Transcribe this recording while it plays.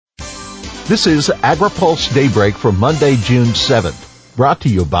This is AgriPulse Daybreak for Monday, June 7th, brought to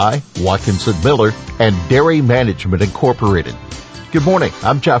you by Watkinson Miller and Dairy Management Incorporated. Good morning,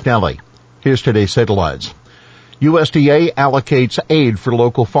 I'm Jeff Nally. Here's today's headlines. USDA allocates aid for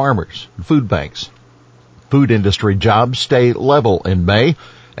local farmers and food banks. Food industry jobs stay level in May,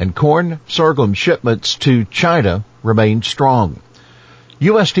 and corn, sorghum shipments to China remain strong.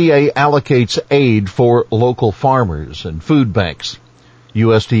 USDA allocates aid for local farmers and food banks.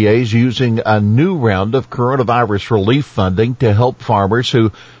 USDA is using a new round of coronavirus relief funding to help farmers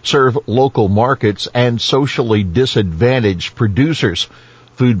who serve local markets and socially disadvantaged producers.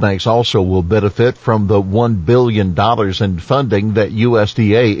 Food banks also will benefit from the $1 billion in funding that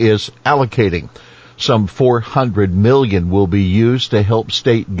USDA is allocating. Some $400 million will be used to help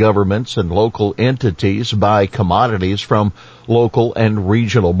state governments and local entities buy commodities from local and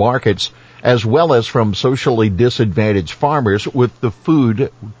regional markets, as well as from socially disadvantaged farmers, with the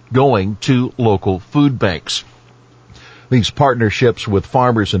food going to local food banks. These partnerships with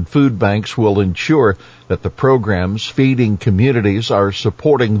farmers and food banks will ensure that the programs feeding communities are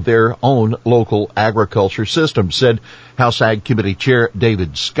supporting their own local agriculture system, said House Ag Committee Chair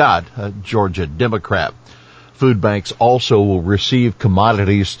David Scott, a Georgia Democrat. Food banks also will receive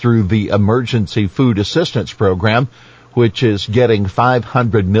commodities through the Emergency Food Assistance Program, which is getting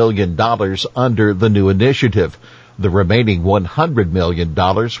 $500 million under the new initiative. The remaining $100 million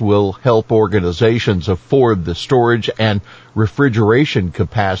will help organizations afford the storage and refrigeration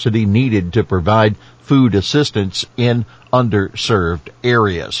capacity needed to provide food assistance in underserved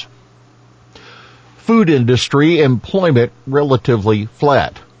areas. Food industry employment relatively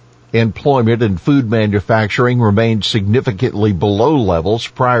flat. Employment in food manufacturing remained significantly below levels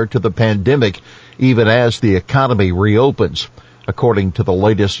prior to the pandemic, even as the economy reopens. According to the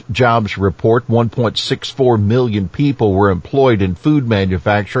latest jobs report, 1.64 million people were employed in food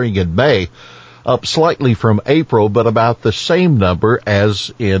manufacturing in May, up slightly from April, but about the same number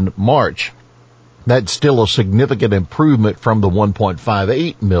as in March. That's still a significant improvement from the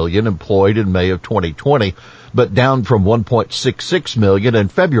 1.58 million employed in May of 2020, but down from 1.66 million in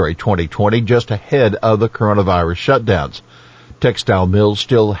February 2020, just ahead of the coronavirus shutdowns. Textile mills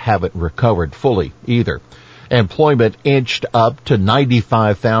still haven't recovered fully either. Employment inched up to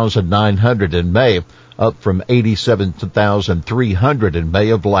 95,900 in May, up from 87,300 in May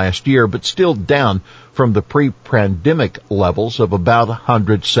of last year, but still down from the pre-pandemic levels of about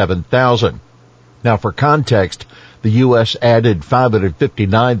 107,000. Now, for context, the U.S. added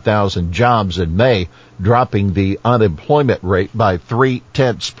 559,000 jobs in May, dropping the unemployment rate by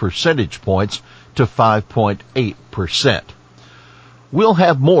 0.3 percentage points to 5.8%. We'll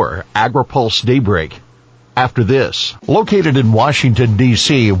have more AgriPulse Daybreak after this. Located in Washington,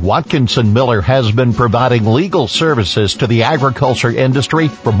 D.C., Watkinson Miller has been providing legal services to the agriculture industry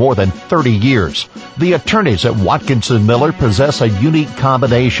for more than 30 years. The attorneys at Watkinson Miller possess a unique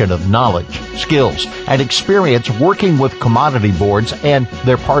combination of knowledge, skills, and experience working with commodity boards and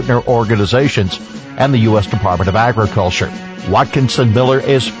their partner organizations and the U.S. Department of Agriculture. Watkinson Miller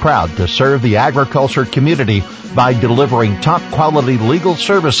is proud to serve the agriculture community by delivering top-quality legal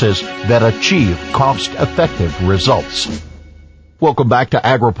services that achieve cost-effective results. Welcome back to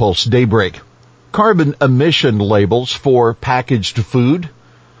AgriPulse Daybreak. Carbon emission labels for packaged food.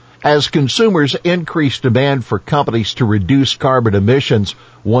 As consumers increase demand for companies to reduce carbon emissions,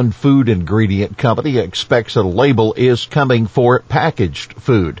 one food ingredient company expects a label is coming for packaged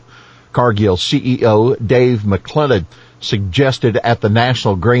food. Cargill CEO Dave McClellan suggested at the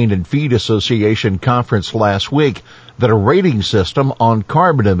National Grain and Feed Association conference last week that a rating system on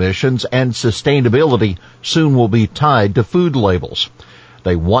carbon emissions and sustainability soon will be tied to food labels.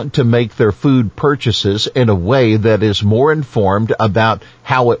 They want to make their food purchases in a way that is more informed about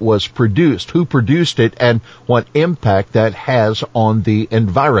how it was produced, who produced it, and what impact that has on the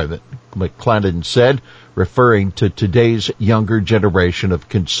environment, McClellan said, referring to today's younger generation of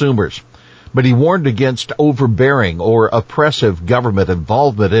consumers. But he warned against overbearing or oppressive government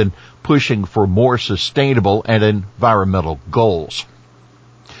involvement in pushing for more sustainable and environmental goals.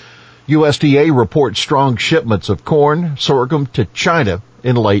 USDA reports strong shipments of corn, sorghum to China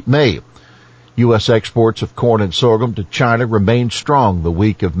in late May. U.S. exports of corn and sorghum to China remained strong the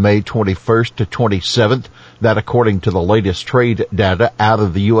week of May 21st to 27th, that according to the latest trade data out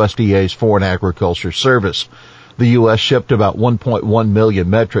of the USDA's Foreign Agriculture Service. The U.S. shipped about 1.1 million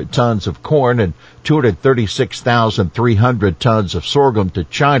metric tons of corn and 236,300 tons of sorghum to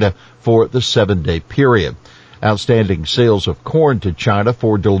China for the 7-day period. Outstanding sales of corn to China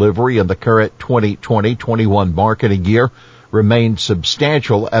for delivery in the current 2020-21 marketing year remained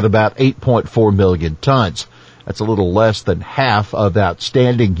substantial at about 8.4 million tons. That's a little less than half of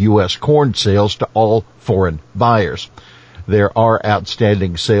outstanding U.S. corn sales to all foreign buyers. There are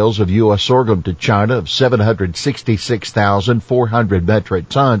outstanding sales of U.S. sorghum to China of 766,400 metric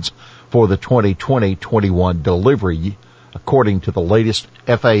tons for the 2020-21 delivery, according to the latest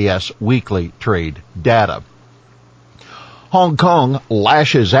FAS weekly trade data. Hong Kong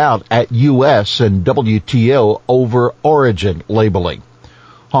lashes out at U.S. and WTO over origin labeling.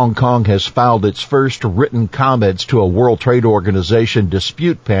 Hong Kong has filed its first written comments to a World Trade Organization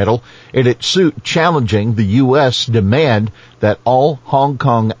dispute panel in its suit challenging the U.S. demand that all Hong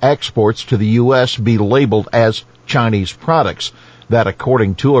Kong exports to the U.S. be labeled as Chinese products. That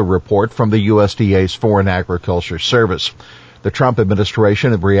according to a report from the USDA's Foreign Agriculture Service. The Trump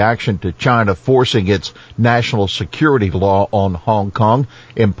administration, in reaction to China forcing its national security law on Hong Kong,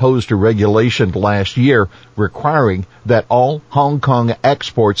 imposed a regulation last year requiring that all Hong Kong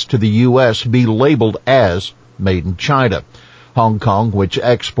exports to the U.S. be labeled as made in China. Hong Kong, which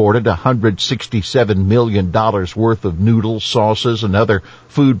exported $167 million worth of noodles, sauces, and other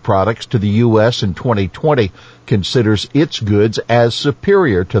food products to the U.S. in 2020, considers its goods as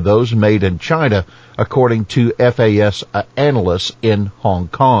superior to those made in China, according to FAS analysts in Hong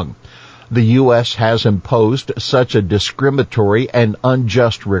Kong. The U.S. has imposed such a discriminatory and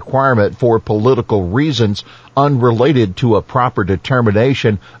unjust requirement for political reasons unrelated to a proper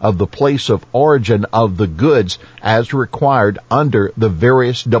determination of the place of origin of the goods as required under the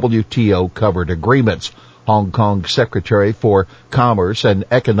various WTO-covered agreements. Hong Kong Secretary for Commerce and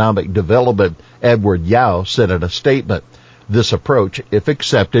Economic Development Edward Yao said in a statement, "This approach, if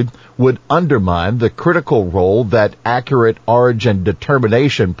accepted, would undermine the critical role that accurate origin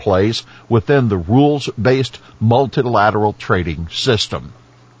determination plays within the rules-based multilateral trading system."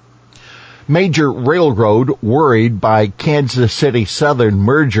 Major railroad worried by Kansas City Southern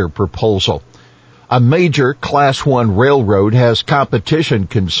merger proposal. A major Class 1 railroad has competition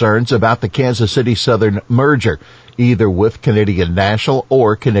concerns about the Kansas City Southern merger, either with Canadian National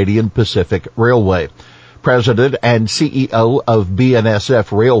or Canadian Pacific Railway. President and CEO of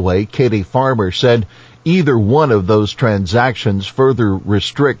BNSF Railway, Katie Farmer, said either one of those transactions further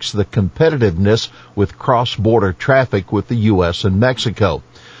restricts the competitiveness with cross-border traffic with the U.S. and Mexico.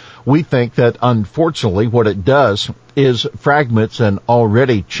 We think that, unfortunately, what it does is fragments an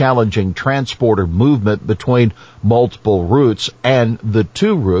already challenging transporter movement between multiple routes, and the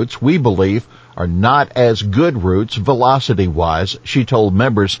two routes, we believe, are not as good routes velocity-wise, she told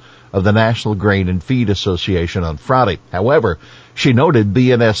members of the National Grain and Feed Association on Friday. However, she noted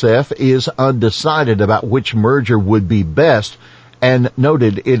BNSF is undecided about which merger would be best and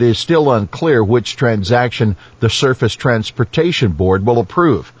noted it is still unclear which transaction the Surface Transportation Board will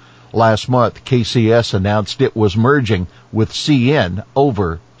approve. Last month, KCS announced it was merging with CN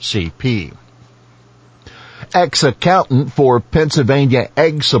over CP. Ex-accountant for Pennsylvania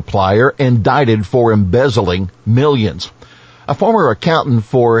egg supplier indicted for embezzling millions. A former accountant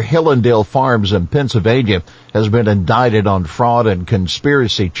for Hillendale Farms in Pennsylvania has been indicted on fraud and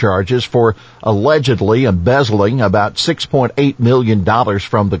conspiracy charges for allegedly embezzling about $6.8 million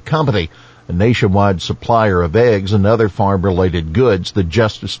from the company, a nationwide supplier of eggs and other farm-related goods, the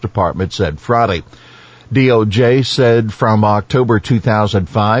Justice Department said Friday. DOJ said from October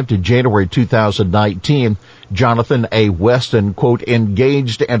 2005 to January 2019, Jonathan A. Weston, quote,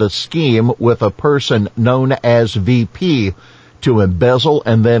 engaged in a scheme with a person known as VP to embezzle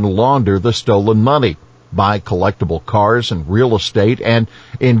and then launder the stolen money, buy collectible cars and real estate, and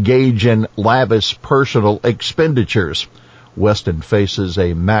engage in lavish personal expenditures. Weston faces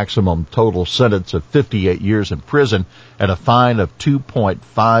a maximum total sentence of 58 years in prison and a fine of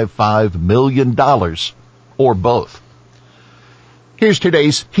 $2.55 million, or both. Here's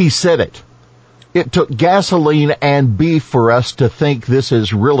today's He Said It. It took gasoline and beef for us to think this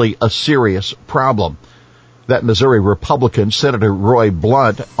is really a serious problem. That Missouri Republican Senator Roy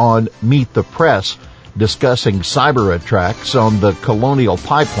Blunt on Meet the Press discussing cyber attacks on the Colonial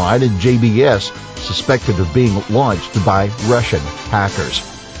Pipeline and JBS suspected of being launched by Russian hackers.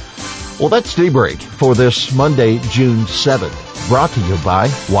 Well, that's Daybreak for this Monday, June 7th, brought to you by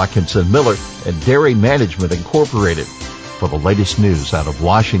Watkinson Miller and Dairy Management Incorporated. For the latest news out of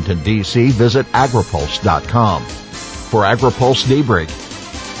Washington, D.C., visit agripulse.com. For AgriPulse Daybreak,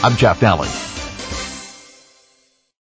 I'm Jeff Nally.